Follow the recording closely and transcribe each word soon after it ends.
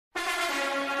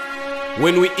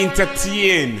When we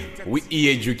entertain, we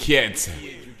educate,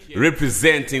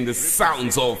 representing the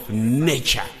sounds of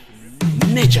nature.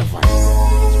 Naturevybz.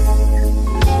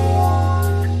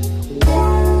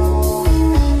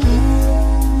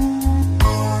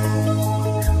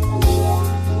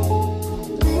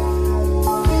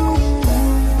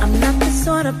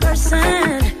 Sort of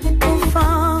person who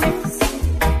falls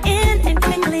in and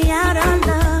quickly out of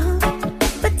love,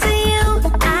 but to you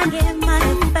I give my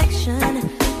affection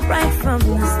right from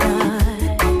the start.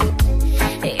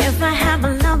 If I have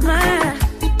a lover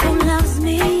who loves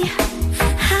me,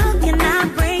 how can I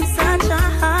break such a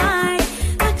heart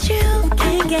that you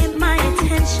can't get my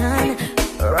attention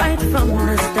right from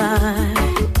the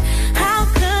start? How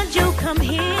could you come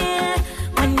here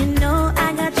when you know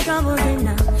I got troubles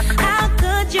enough?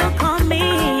 You call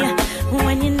me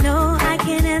when you know I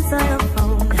can't answer the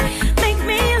phone. Make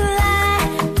me lie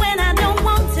when I don't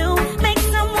want to. Make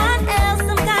someone else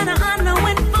some kind of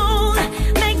unknowing fool.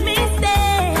 Make me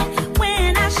stay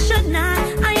when I should not.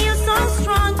 Are you so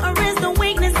strong or is the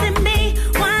weakness in me?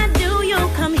 Why do you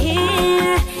come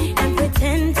here and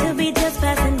pretend to be just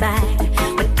passing by?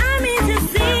 When I mean to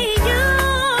see you,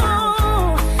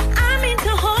 I mean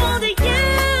to hold you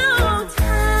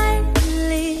tightly.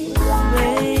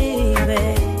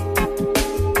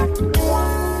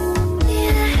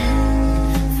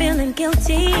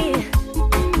 Guilty,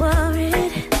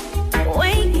 worried,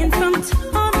 waking from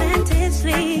tormented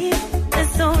sleep.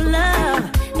 This old love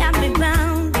got me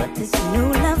bound, but this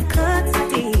new love cuts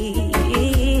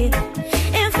deep.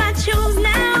 If I choose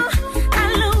now, I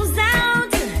lose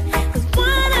out, 'cause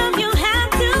one of you had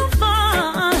to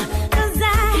fall, 'cause I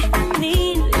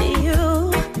need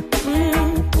you,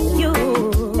 you.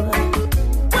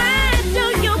 Why do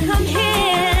you come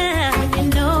here when you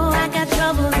know I got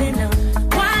troubles enough?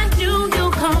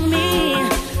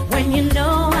 When you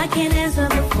know I can't answer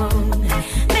the phone,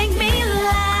 make me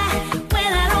lie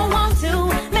when I don't want to.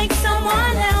 Make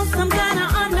someone else some kind of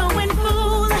unknowing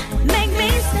fool. Make me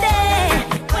stay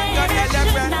when I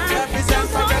should not. You're so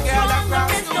strong,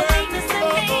 but it's the weakness in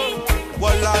me.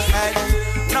 Well, last night,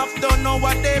 enough don't know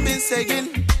what they've been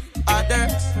saying.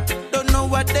 Others don't know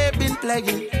what they've been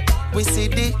playing. We see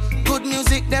the good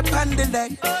music they on the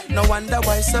leg. No wonder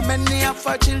why so many of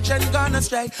our children gone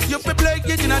astray. You fi play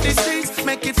it in the streets,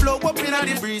 make it flow up in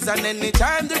the breeze. And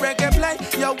anytime the reggae play,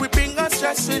 yo, we bring us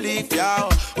stress relief, yo.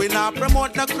 We not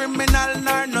promote no criminal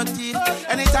nor no thief.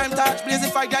 Anytime touch blaze the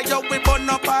fire, yo, we burn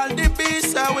up all the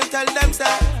beats. So we tell them,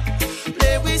 say,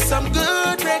 play with some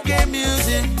good reggae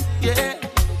music, yeah.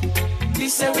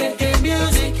 This is reggae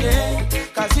music, yeah.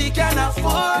 'Cause we can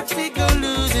afford to go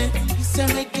lose it. This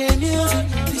is reggae music,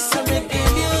 this is reggae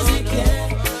music,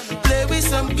 yeah. Play with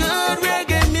some good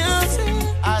reggae music.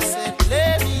 I said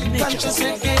play with conscious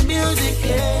reggae music,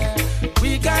 yeah.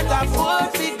 We can't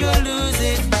afford to go lose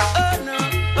it.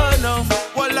 Oh no,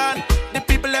 hold on. The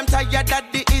people them tired that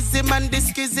the ism and the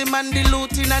schism and the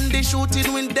looting and the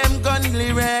shooting with them gun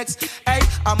lyrics. Hey,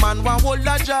 a man want hold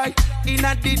a joy in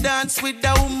a the dance with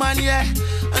the woman, yeah.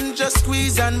 And just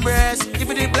squeeze and breast. If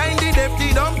it blind, the deaf,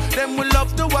 the dumb, them will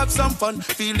love to have some fun.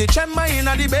 Feel the tremor in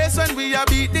the bass when we a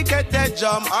beat the kettle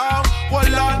drum. Oh,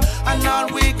 hold on, and all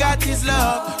we got is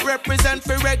love. Represent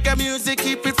for reggae music,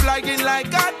 keep it flying like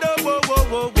God. Whoa, whoa,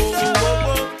 whoa, whoa, whoa,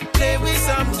 whoa. Play with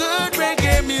some good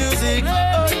reggae music.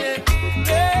 Oh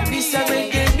yeah, this is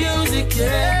reggae music,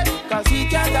 yeah. 'Cause we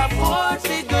can't afford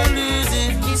to go lose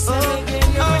it. This is reggae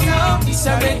music. This is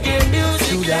reggae music.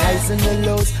 Through the highs and the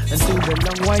lows, and through the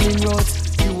long winding roads,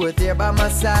 you were there by my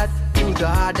side. Through the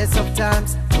hardest of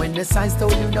times, when the signs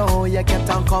told you no, you kept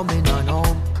on coming on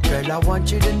home. Girl, I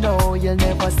want you to know you'll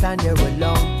never stand here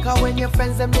alone. 'Cause when your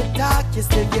friends them they talk, you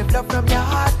still give love from your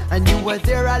heart. And you were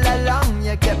there all along,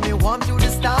 you kept me warm through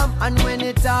the storm. And when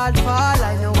it all fall,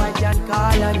 I know I can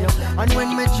call on you. And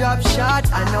when me drop shot,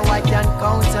 I know I can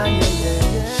count on you,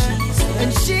 yeah.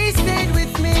 And she stayed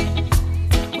with me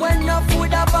when no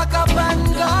food I pack up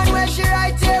and gone. Where she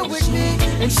right there with me,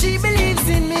 and she believes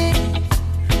in me.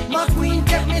 My queen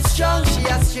kept me strong, she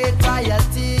has straight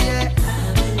loyalty, yeah.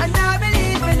 And I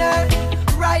believe in her,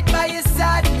 right by your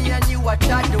side, me and you watch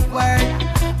out the world.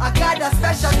 I got a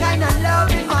special kind of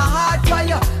love in my heart for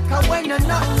you. 'Cause when you're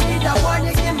not need, I want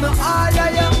you give me all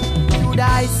of you. Through the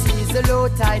high seas, the low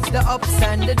tides, the ups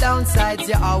and the downsides,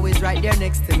 you're always right there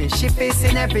next to me. She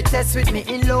facing every test with me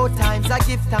in low times. I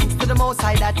give thanks to the Most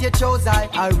High that you chose I.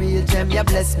 A real gem, you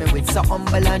bless me with so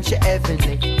humble and she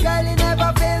heavenly. Girl, you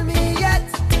never fail me yet.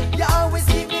 You always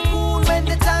keep me cool when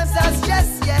the times are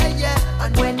stressed, yeah, yeah.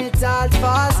 And when it all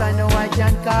falls, I know I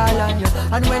can call on you.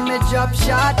 And when me drop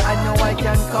shot, I know I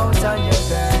can count on you,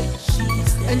 girl.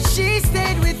 And she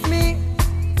stayed with me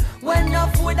when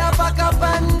a pack up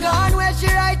and gone. Where she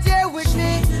right here with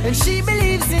me, and she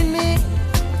believes in me.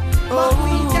 Oh,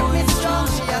 we kept me strong,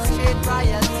 she has straight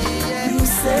royalty, yeah. You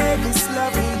say this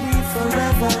love will be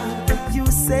forever. You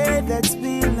say that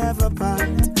we'll never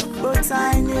part. But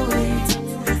I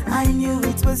knew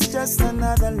it was just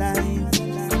another life.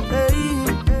 Hey.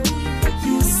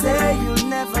 You say you'll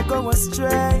never go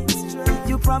astray.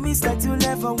 You promise that you'll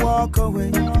never walk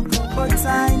away. But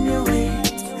I knew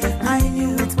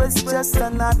it was just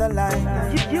another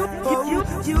life. You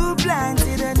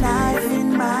planted a knife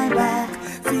in my back.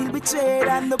 Feel betrayed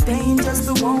and the pain just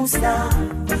won't stop.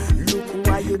 Look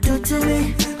what you do to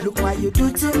me. Look what you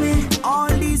do to me. All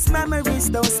these memories,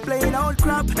 those plain old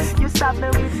crap. You stabbed me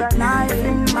with a knife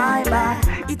in my back.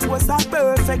 It was a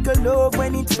perfect love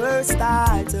when it first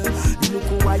started.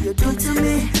 Look what you do to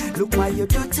me. Look what you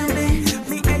do to me.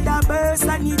 Me head a burst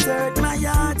and it hurt my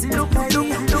heart.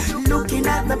 Looking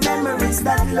at the memories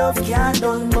that love can't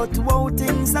done. But wow,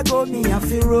 things that go me have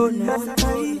to run.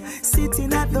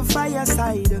 Sitting at the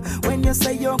fireside when you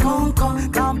say you're home,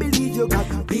 can't believe you got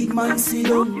a big man sit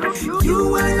down. You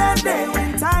were not there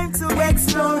when time to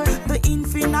explore the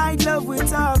infinite love we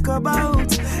talk about.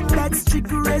 That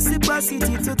strict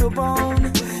reciprocity to the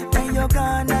bone. Then you're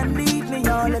gone and leave me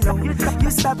all alone.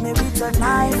 You stabbed me with a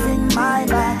knife in my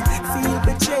back. Feel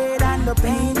betrayed and the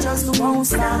pain just won't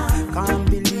stop. Can't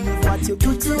believe what you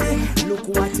do to me. Look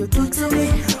what you do to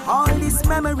me. All these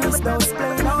memories, those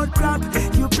plain old crap.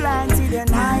 You planted a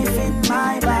knife in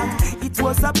my back. It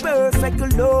was a perfect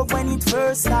love when it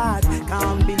first started.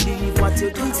 Can't believe what you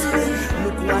do to me.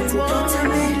 Look what you do to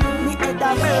me. Me head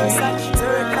a burst and it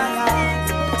hurt my heart.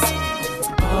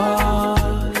 All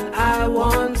I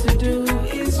want to do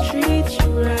is treat you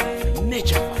right.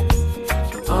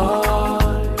 Naturevybz.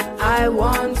 All I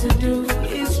want to do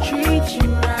is treat you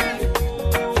right.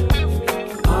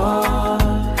 All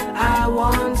I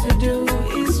want to do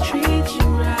is treat you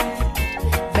right,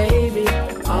 baby.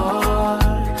 All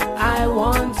I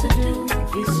want to do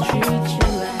is treat you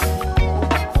right.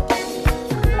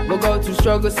 We'll go through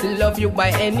struggles to love you by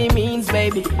any means,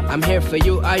 baby. I'm here for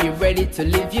you, are you ready to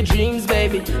live your dreams,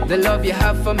 baby? The love you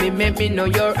have for me made me know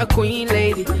you're a queen,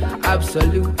 lady.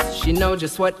 Absolute, she know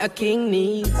just what a king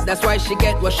needs. That's why she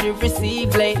get what she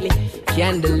received lately.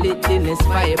 Candlelit dinners,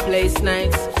 fireplace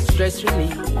nights, stress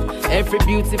relief. Every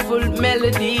beautiful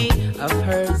melody of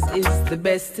hers is the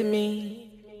best to me.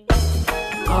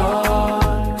 All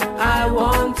I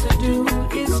want to do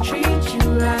is treat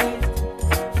you right.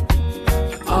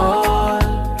 All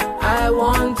I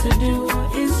want to do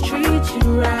is treat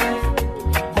you right,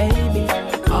 baby.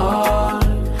 All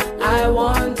I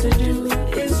want to do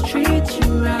is treat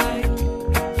you right.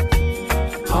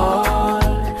 All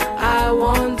I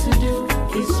want to do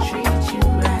is treat you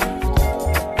right.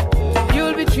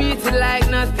 You'll be treated like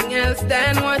nothing else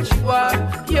than what you are.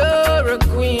 You're a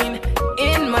queen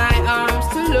in my arms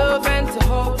to love and to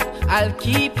hold. I'll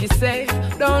keep you safe,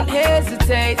 don't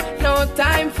hesitate, no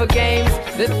time for games.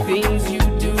 The things you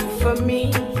do for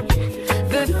me,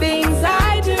 the things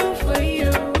I do for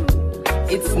you.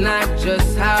 It's not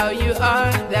just how you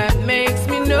are that makes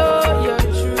me know you're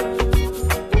true.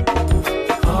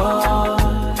 All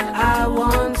I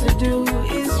want to do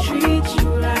is treat you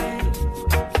right.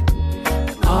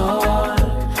 All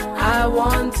I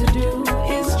want to do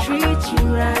is treat you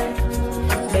right,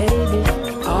 baby.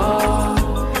 All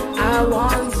I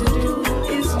want to do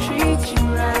is treat you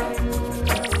right.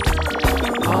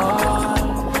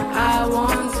 All I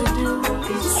want to do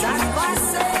is treat you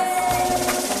right.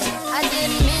 I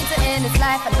didn't mean to end this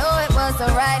life, I know it was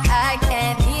alright. I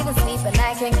can't even sleep and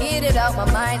I can't get it out my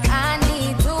mind. I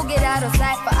need to get out of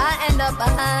sight, but I end up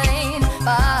behind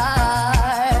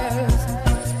bars.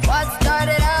 What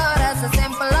started out as a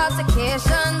simple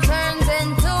altercation turns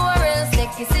into a real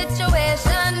sticky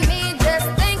situation. Me just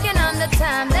thinking on the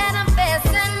time that I'm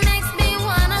facing makes me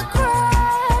wanna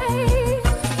cry.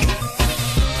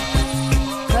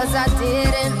 'Cause I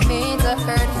didn't mean to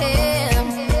hurt him.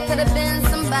 Could have been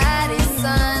somebody's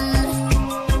son.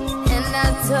 And I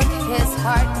took his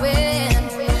heart when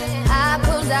I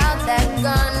pulled out that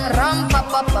gun. Rum pa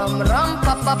pa bum, rum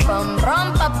pa pa bum, rum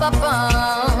pa pa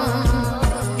bum.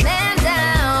 Man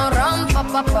down, rum pa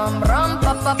pa bum, rum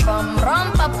pa pa bum, rum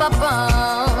pa pa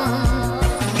bum.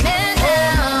 Man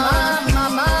down,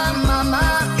 mama, mama,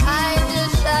 I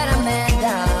just shot a man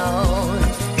down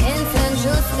in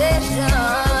Central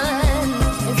Station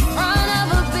in front of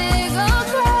a big old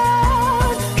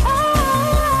crowd.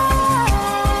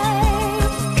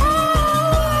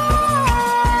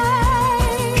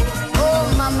 Oh,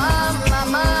 mama,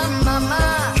 mama, mama,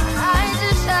 I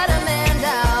just shot a man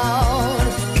down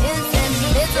in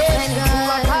Central Station.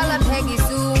 I call her Peggy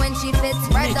Sue when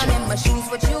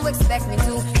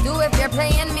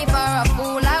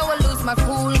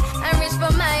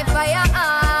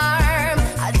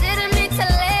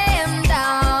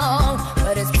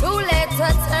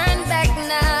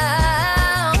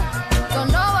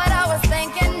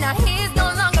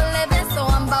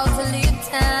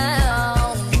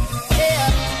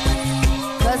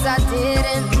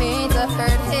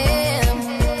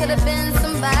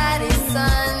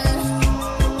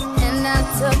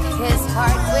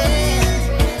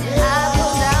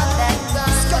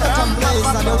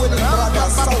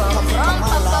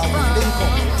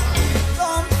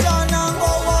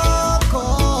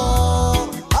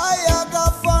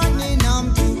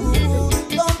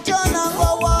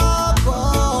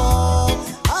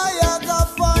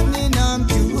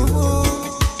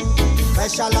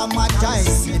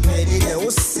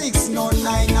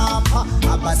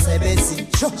abasebenzi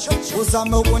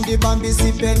uzama ukundibambisa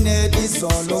ipeneli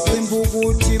izolo kwimba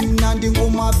ukuthi mna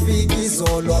ndingumafiki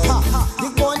izolo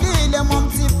ndibonile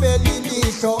momtsipeli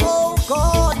lihlo oh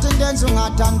God ndenza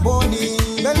ungathi andiboni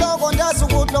beloko ndazi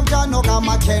ukuthi lo mntana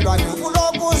kamakhelwane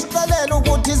kuloko usixelela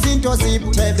ukuthi izinto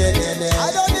zibuthebelele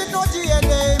I don't need no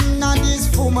DNA mna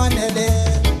ndisifumanele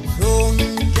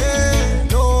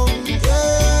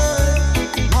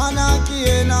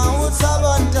Yena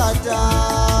utsabantata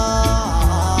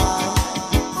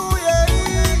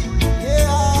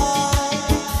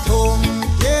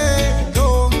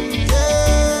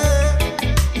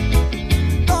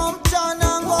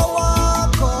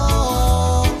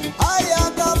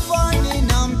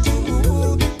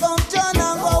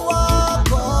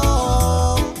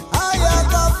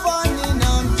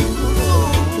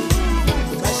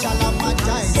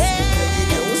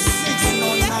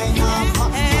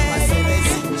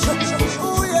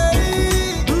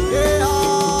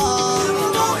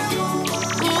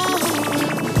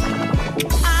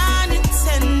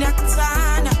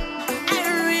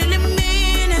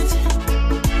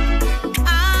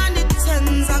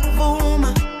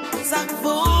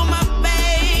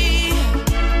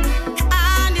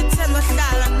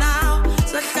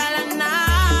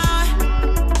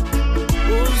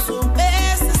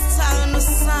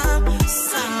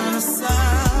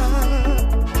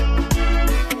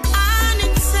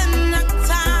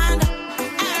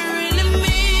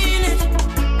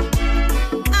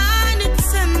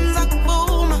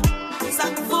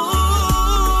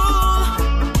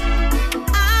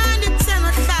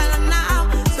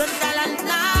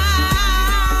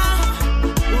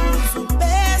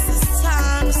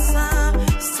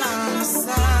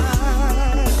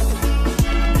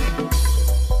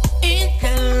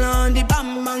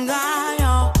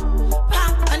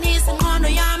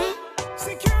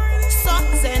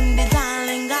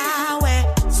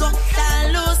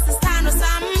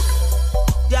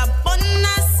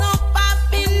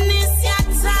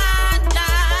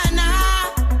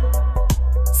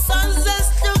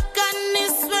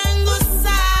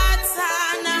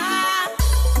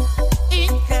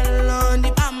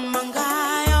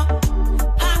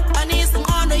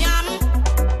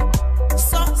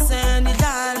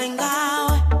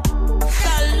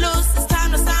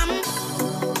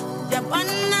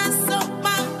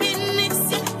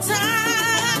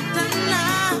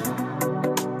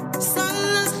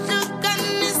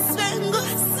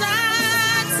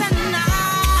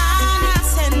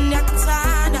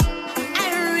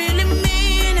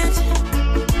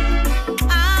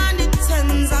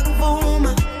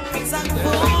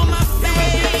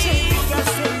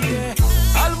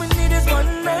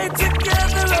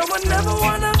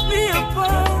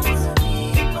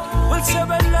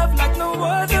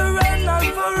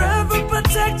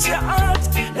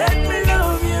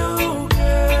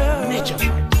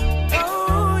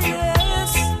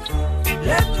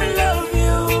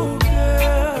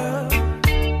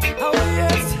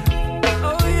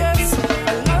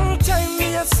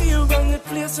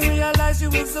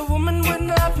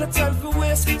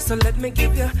So let me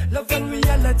give you love and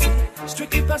reality,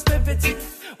 strictly positivity.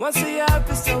 Once you have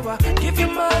this hour, give you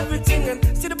my everything.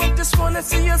 And see about this one, I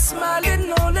see you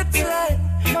smiling all the time.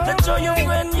 The joy of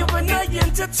when you and I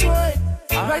intertwine.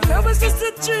 Right now it's just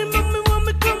a dream, but me want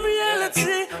me come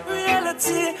reality,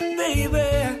 reality,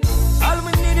 baby. All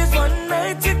we need is one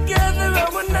night together, I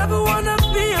would never wanna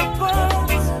be apart.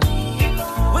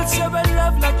 We'll share a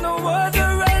love like no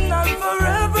other, and I'll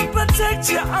forever protect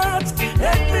your heart.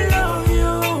 Let me love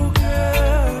you,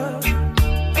 girl.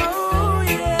 Oh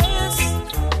yes,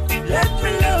 let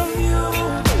me love you,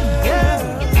 girl. Yeah.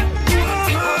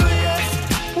 Oh yes,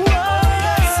 oh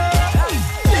yes.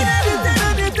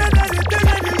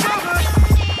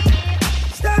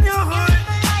 Stand your heart.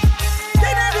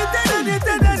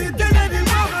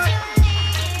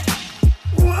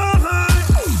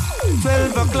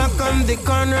 12 o'clock on the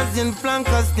corners in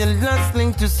flankers, still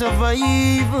hustling to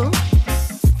survive.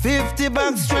 50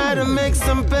 bucks try to make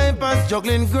some papers,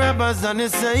 juggling grabbers on the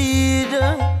side.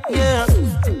 Yeah,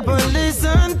 police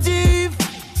and thief,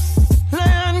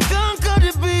 lion conquer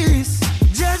the beast.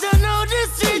 Judge, I know the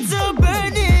streets are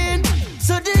burning,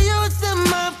 so the youth them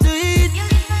have to eat.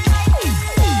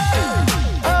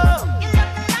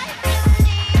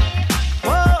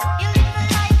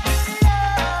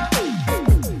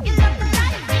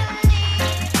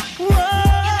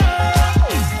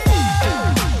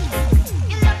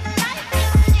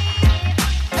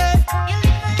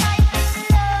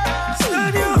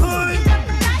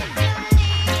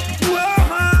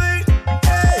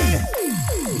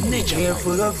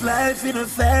 Full of life in a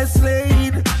fast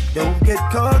lane. Don't get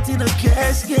caught in a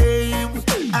cash game.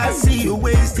 I see you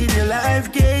wasting your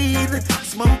life gain.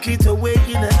 Smoke it away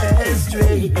in an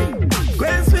ashtray.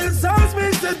 Grantsville South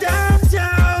makes the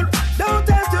downtown. Don't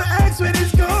have to ask when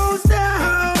it goes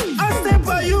down. A step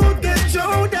by you get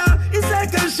showdown. It's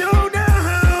like a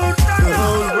showdown. The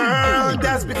whole world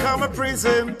has become a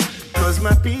prison. Cause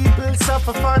my people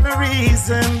suffer for no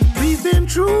reason. We've been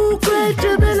through great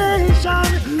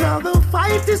tribulation. Now the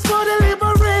fight is for the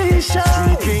liberation.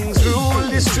 Street kings rule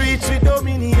the streets with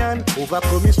dominion.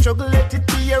 Overcome your struggle, let it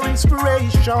be your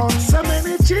inspiration. So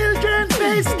many children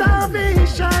face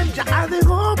starvation. Jah are the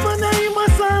hope and aim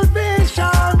of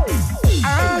salvation.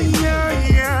 Ay,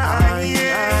 ay, ay, ay,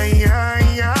 ay,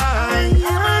 ay,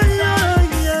 ay,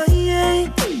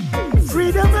 ay.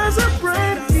 Freedom has a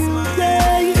brand new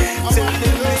day. Tell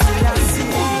them I see.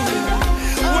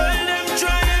 Well, them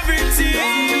try everything,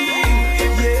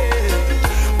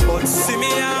 yeah. But see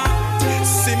me out,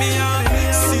 same way.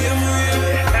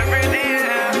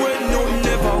 When no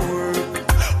never work,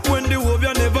 when the hope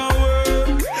you never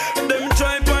work. Them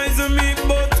try poison me,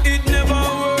 but it never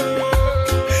work,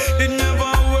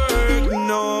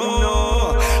 no.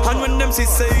 And when them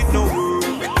say it no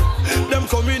work, them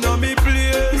come in on me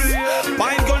place,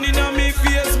 pine gun in on me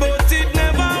face, but it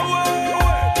never work.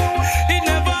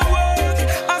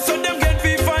 And so them get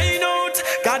me find out.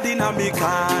 God in a me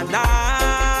corner,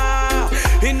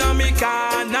 in a me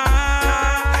corner.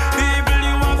 People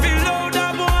you want feel loud a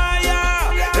boy,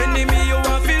 yeah. Enemy you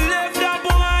want feel left a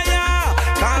boy, yeah.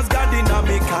 Cause God in a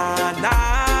me corner,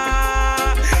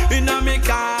 in a me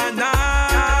corner.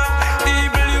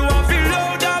 People you want feel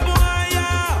loud a boy,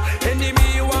 yeah. Enemy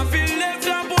you want feel left a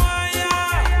boy,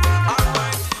 yeah.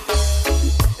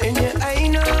 And yeah, I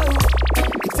know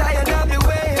you're tired of the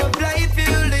way of life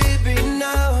you living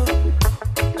now.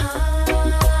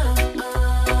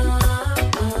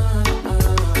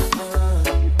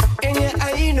 And yeah,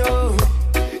 I know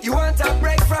you want a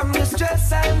break from the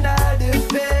stress and all the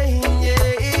pain, yeah.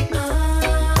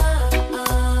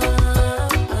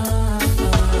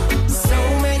 So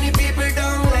many people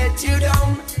don't let you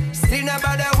down. Still not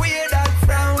bother wear that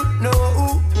frown. No,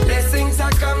 blessings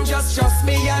are come, just trust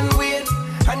me and wait.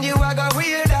 And you are gonna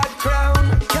wear that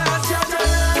crown. Cast your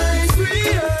eyes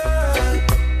real.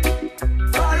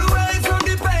 Far away from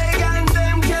the pagan,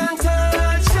 them can't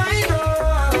touch I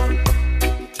know.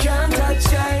 Can't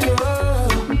touch I know.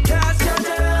 Cast your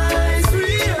eyes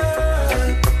real.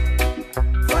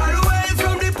 Far away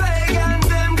from the pagan,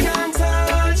 them can't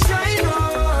touch I know.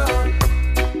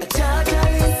 A Jaja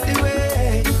is the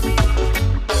way.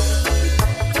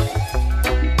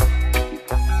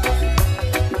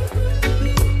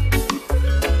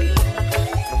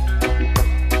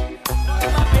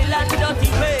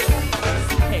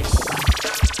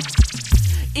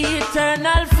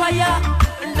 Eternal fire,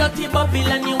 dirty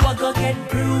Babylon, you a go get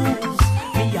bruised.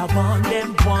 Me a want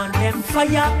them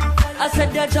fire. I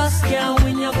said they just can't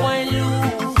win, you going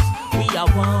lose. We a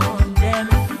want them.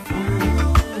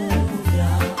 Ooh,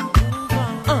 yeah.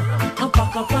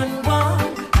 Pack up and one.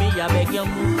 Me a beg you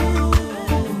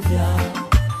move,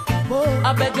 yeah.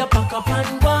 I beg you pack up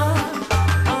and one.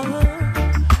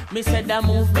 Me said the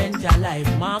movement alive.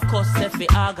 Marcus said fi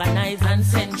organize and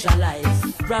centralize.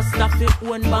 Rasta fi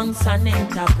own banks and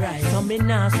enterprise. So me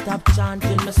nah stop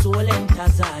chanting, my soul enter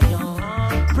Zion.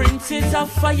 Princes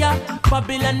of fire,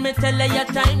 Babylon me tell you your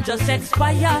time just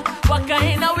expire. What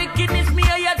kind of wickedness me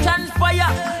or you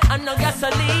transpire? And no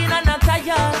gasoline and no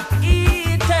tire.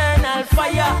 Eternal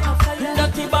fire,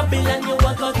 dirty Babylon you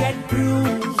a go get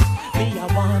bruised. Me I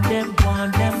want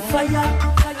them fire.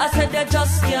 I said they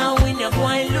just can't win, you're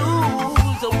going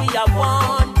lose. We a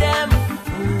want them.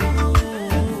 Ooh,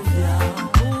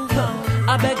 yeah.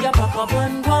 I beg you pack up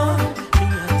and go. Me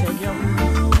I tell you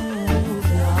move,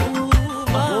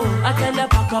 yeah. I tell you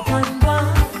pack up and go.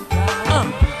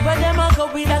 Where them a go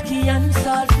with a key and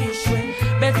saltfish way.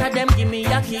 Better them give me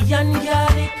a key and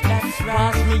garlic. That's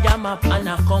right. Pass me a map and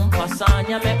a compass on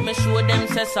ya. Make me show them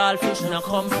say saltfish no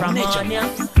come from on ya.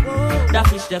 The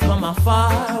fish they come a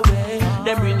far away.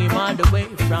 They bring him all the way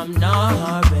from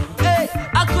Norway. Hey,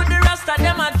 I could the rest of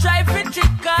them a try for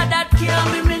trick. Cause that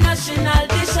can't be me national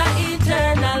dish a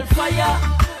eternal fire.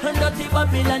 And dirty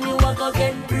Babylon you a go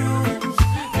get bruised.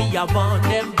 Me a want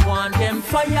them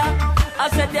fire. I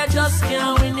said they just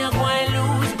can't win, you're going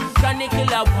lose. Chronicle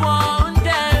I want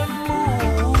them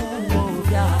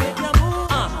move, yeah.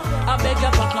 I beg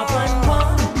you pack up and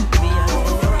one.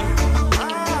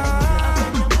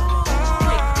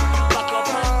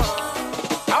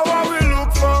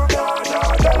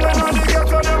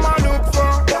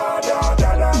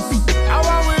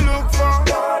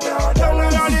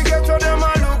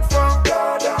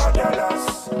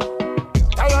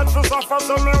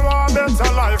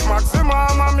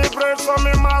 plate so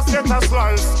me must get a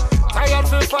slice. Tired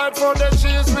to fight for the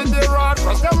cheese with the rod,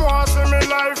 cause them want to see me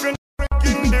life in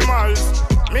freaking demise.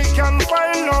 Me can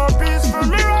find no peace for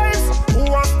me rise. Who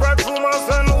are spread rumors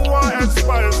and who are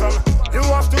expires. You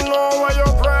have to know where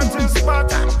your breath is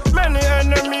spot. Many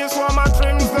enemies want my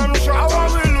dreams them shot. How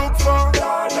we look for?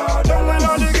 Don't we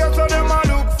know the ghetto them I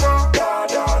look for?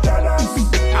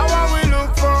 How we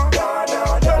look for?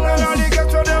 Don't we know the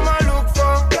ghetto them I look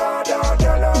for?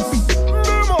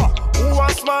 Who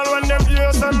are small when them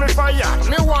ears and me fire?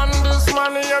 Me want this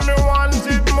money and me want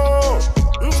it more.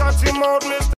 Shut him out,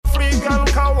 Mr. Freak and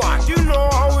coward. You know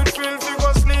how it feels to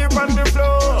go sleep on the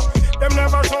floor. Them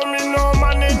never show me no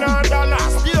money, no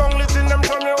dollars. The only thing them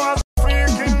show me was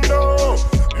freaking dough.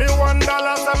 Me $1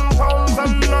 and pounds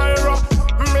and naira.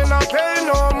 Me not pay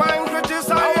no mind criticize.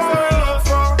 How we look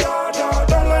for?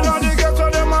 Don't we know the ghetto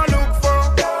them I look for?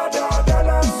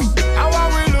 How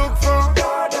we look for?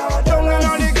 Don't we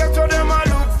know the ghetto them I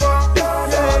look for?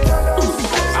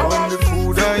 So when the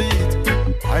food I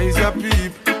eat, eyes a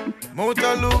peep, mouth a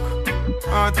look,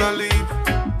 heart a leap,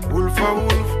 wolf a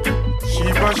wolf,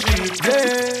 sheep a sheep,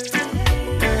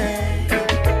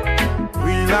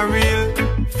 real a real,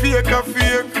 fake a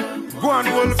fake. Go and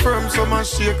hold firm, some a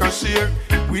shake a shake.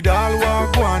 With all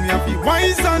war go on, you be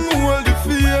wise and hold the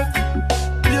faith.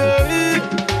 Yeah.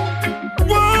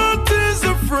 What is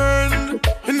a friend?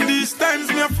 In these times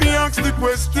me have to ask the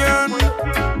question.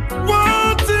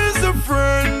 What is a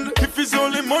friend? If it's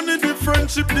only money, the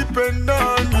friendship depend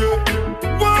on you.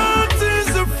 What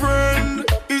is a friend?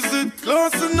 Is it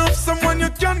close enough? Someone you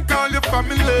can call your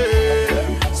family.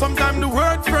 Sometimes the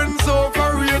word friends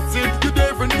overrated. You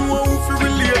don't even know who to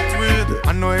relate with.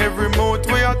 I know every mouth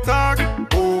where you talk.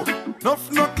 Oh,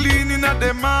 enough not cleaning at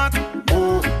them heart.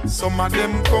 Oh, some of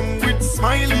them come with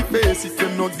smiley face. If you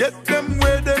not get them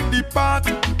where them depart.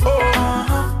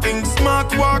 Oh, think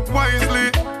smart, walk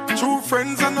wisely. True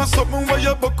friends are not something where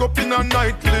you buck up in a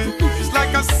nightly. It's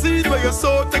like a seed where you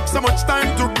sow takes so much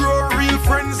time to grow. Real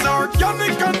friends are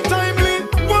organic and timely.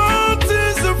 What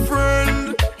is a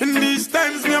friend? In these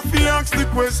times me have to ask the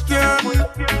question.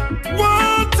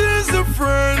 What is a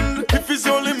friend? If it's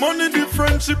only money, the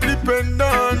friendship depend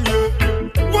on you.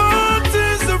 What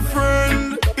is a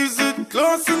friend? Is it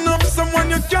close enough? Someone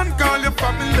you can call your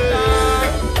family.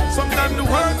 Sometimes the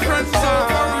word friends are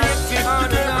overrated. You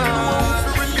never know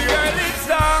who to relate.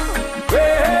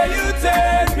 Where you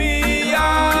turn me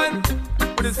on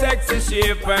with a sexy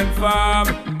shape and form.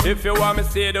 If you want me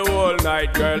stay the whole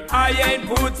night, girl, I ain't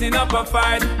putting up a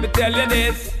fight. Me tell you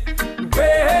this.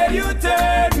 Where you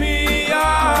turn me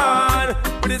on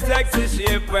with a sexy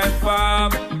shape and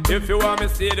form. If you want me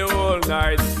stay the whole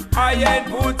night, I ain't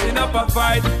putting up a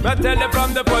fight. But tell you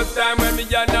from the first time when me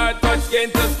and her touch skin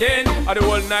to skin, or the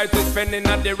whole night we spending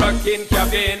at the rocking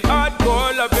cabin.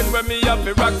 Hardcore loving when me up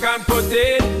the rock and put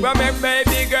it. When make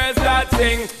baby girls start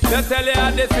sing, they tell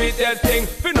you the sweetest thing.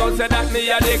 You know say that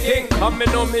me are the king, and me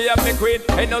know me are the queen.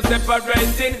 Ain't no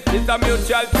separating, it's a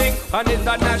mutual thing, and it's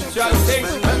a natural thing.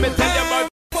 Let me tell you about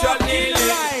mutual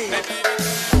healing.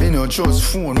 Me no trust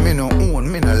phone, me no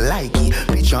own, me no like it.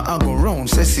 Picture I go round,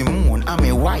 say Simone, I'm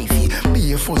a wifey.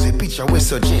 Be a fuzzy picture we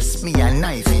suggest me a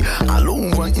knifey. All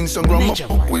over Instagram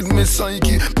up with me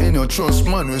psyche. Me no trust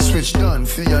man, we switch down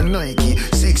for your Nike.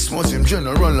 6 months him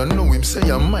general, I know him say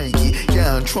I'm Mikey.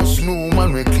 Can't trust no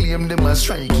man, we claim them as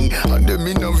strikey. And them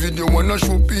in a video wanna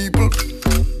show people.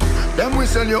 Them we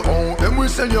sell your own, them we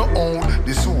sell your own.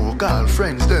 The so-called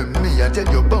friends, them me I tell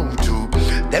you about to.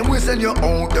 Them we sell your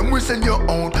own, them we sell your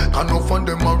own. Can't no fund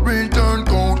them a return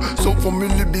code. So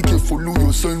family be careful who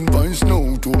you send vice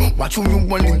now to. Watch who you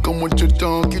want link and what you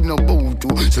talking about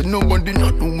to. So nobody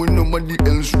not know when nobody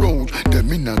else wrote.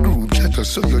 Them in a group chat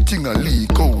so your thing a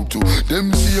leak out to.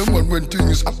 Them see a man when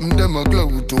things happen them a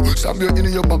glow to. Stab you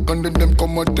in your back and then them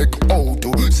come and take out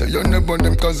to. Say you never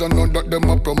them cause I know that them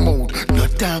a promote.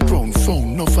 Not that grown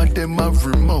phone, no for them have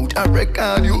remote. I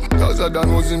record you cause I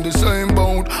done was in the same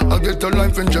boat. I get a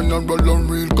life in general and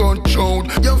real control.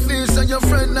 Your face and your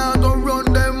friend now go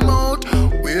run them out.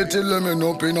 Wait till them end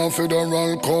up in a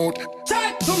federal court.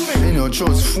 Me no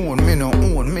trust phone, me no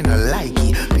own, me no like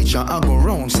it. Picture I go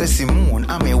round, say Simone,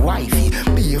 I'm a wifey.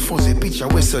 Be a fuzzy picture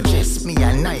we suggest me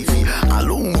a knifey.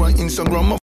 All over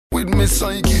Instagram with me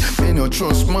psyche. Me no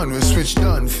trust man, we switch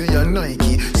down for your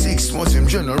Nike. 6 months him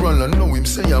general, I know him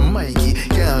say I'm Mikey.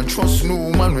 Can't trust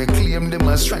no man, we claim them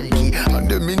as strikey. And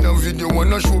them in a video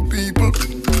wanna show people.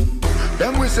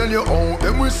 Them we sell your own,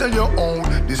 them we sell your own.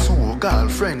 The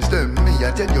so-called friends, them me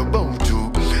I tell you about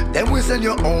to. Them we send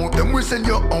you out, them we send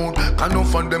you out. Can no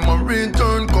fund them a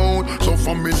return code. So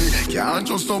family can't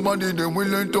trust somebody, they will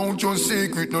let out your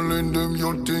secret. No lend them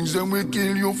your things, then we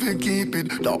kill you if you keep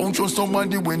it. Don't trust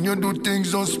somebody when you do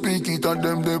things, don't speak it. And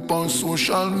them they on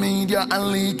social media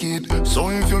and leak it. So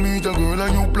if you meet a girl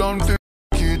and you plan to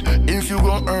it, if you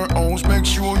got her house, make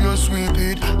sure you sweep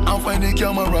it. And find the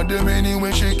camera, them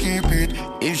anyway she keep it.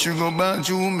 If she go back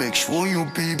you, make sure you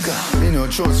peep. Me no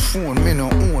trust phone, me no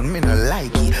own, me no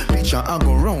like it. Picture I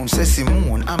go round, say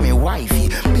Simone, I'm a wifey.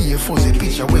 Be a fuzzy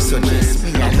picture, we suggest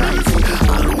me a knifey.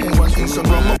 I don't want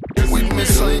Instagram with me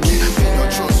psyche. Me no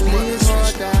trust me,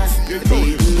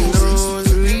 no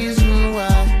reason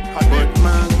why, but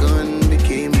my gun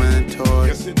became my toy.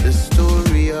 The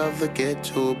story of the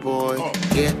ghetto boy,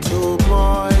 ghetto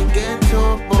boy,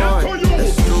 ghetto boy. The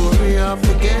story of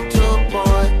the ghetto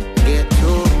boy,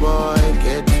 ghetto boy,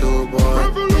 ghetto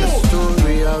boy. The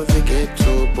story of the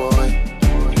ghetto boy.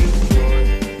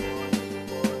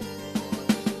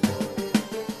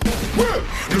 Well,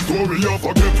 the story of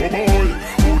a ghetto boy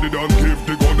who didn't give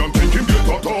the gun and take him get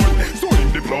a toy. So him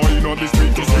deploying on the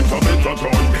street to spit a better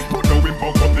joy. But now him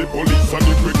pump up the police and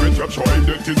it regret your try.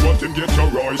 That is what him get your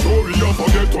right. Story of a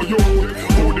ghetto youth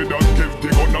who didn't give the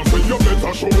gun and say you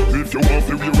better show. If you want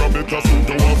to wear a better suit,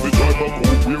 you want to drive a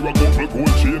coupe, wear a couple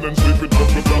gold chain and slip it up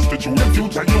to prostitute. In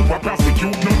future you a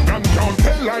prostitute, none can't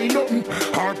tell I nothing.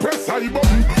 Hard press I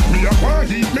button. Me a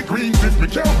want eat me greens if me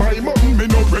can't buy mutton. Me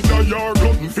no better yard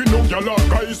glutton. Fi no gyal or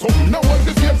guy something. Now all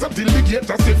the gates up till the gate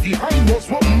as if behind was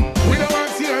something. We don't want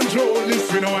to see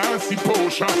Angelis, we don't want to see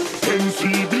Porsche.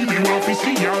 NCB, we want to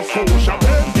see our Scotia.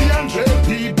 LP and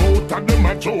JP, both of them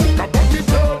a joker. But me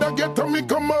proud I get to me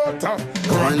come out.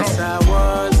 Once I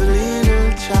was a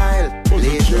little child,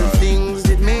 little things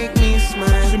did make me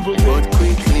smile. But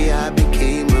quickly I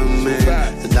became a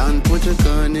man. The Don put a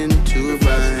gun into my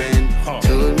hand,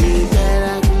 told me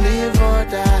that I could live or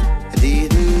die. I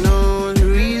didn't know the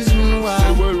reason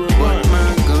why, but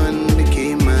my gun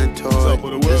became my toy.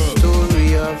 The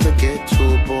story of the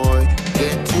ghetto boy,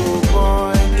 ghetto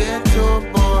boy, ghetto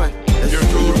boy. The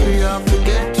story of the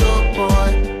ghetto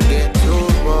boy, ghetto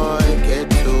boy,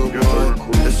 ghetto boy.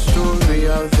 The story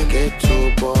of the ghetto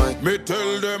boy. Me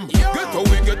tell them,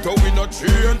 get we not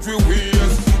change we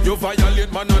ways. You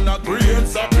violate man and a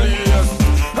grains a place.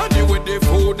 Anyway they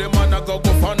food them and a go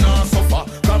for now suffer.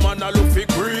 Come on a look for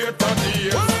greater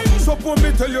days. So when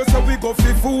me tell you so we go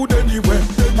for food anyway.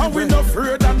 And we not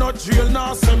afraid of no jail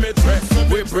nor cemetery.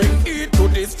 We bring it to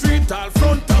the street all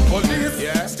front of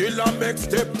police. Still a make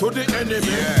step to the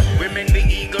enemy. We make the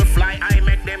eagle fly, I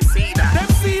make them see that. Them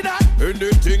see that.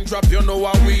 Anything drop you know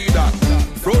how we that.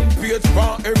 Front page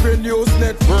for every news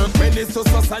network. Menace to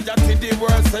society the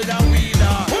world say that we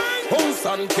that. House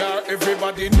and car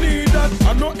everybody need that.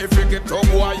 I know every ghetto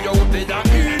boy out there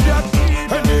need that.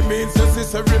 And it means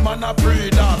necessary man a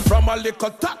breed that. From a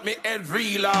little top me head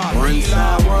real hard. Once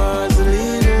I was a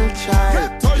little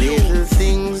child, little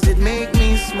things did make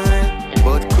me smile.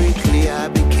 But quickly I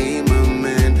became a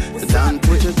man. The Don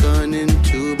put a gun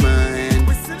into my hand,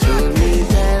 told me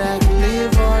that I could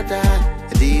live or die.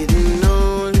 I didn't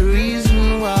know the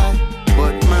reason why,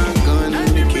 but my gun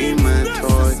became my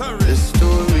toy. The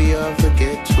story of the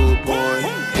ghetto boy,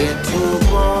 ghetto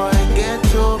boy,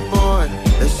 ghetto boy.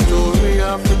 The story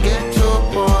of the ghetto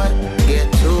boy,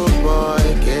 ghetto boy,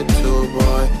 ghetto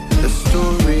boy. The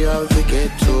story of the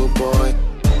ghetto boy.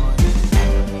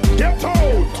 Get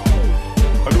out!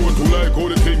 I don't like all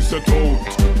the things set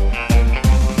out.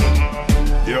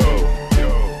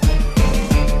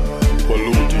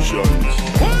 Politicians.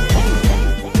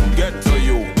 Get to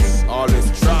you,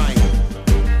 always trying.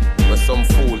 But some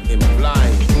fool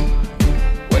implying.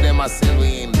 When them a say we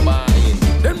ain't buying,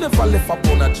 them never left up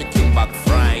on a chicken back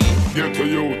frying. Get to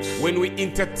you. When we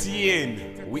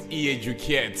entertain, we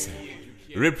educate.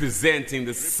 Representing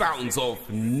the sounds of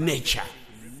nature.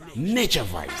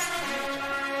 Naturevybz.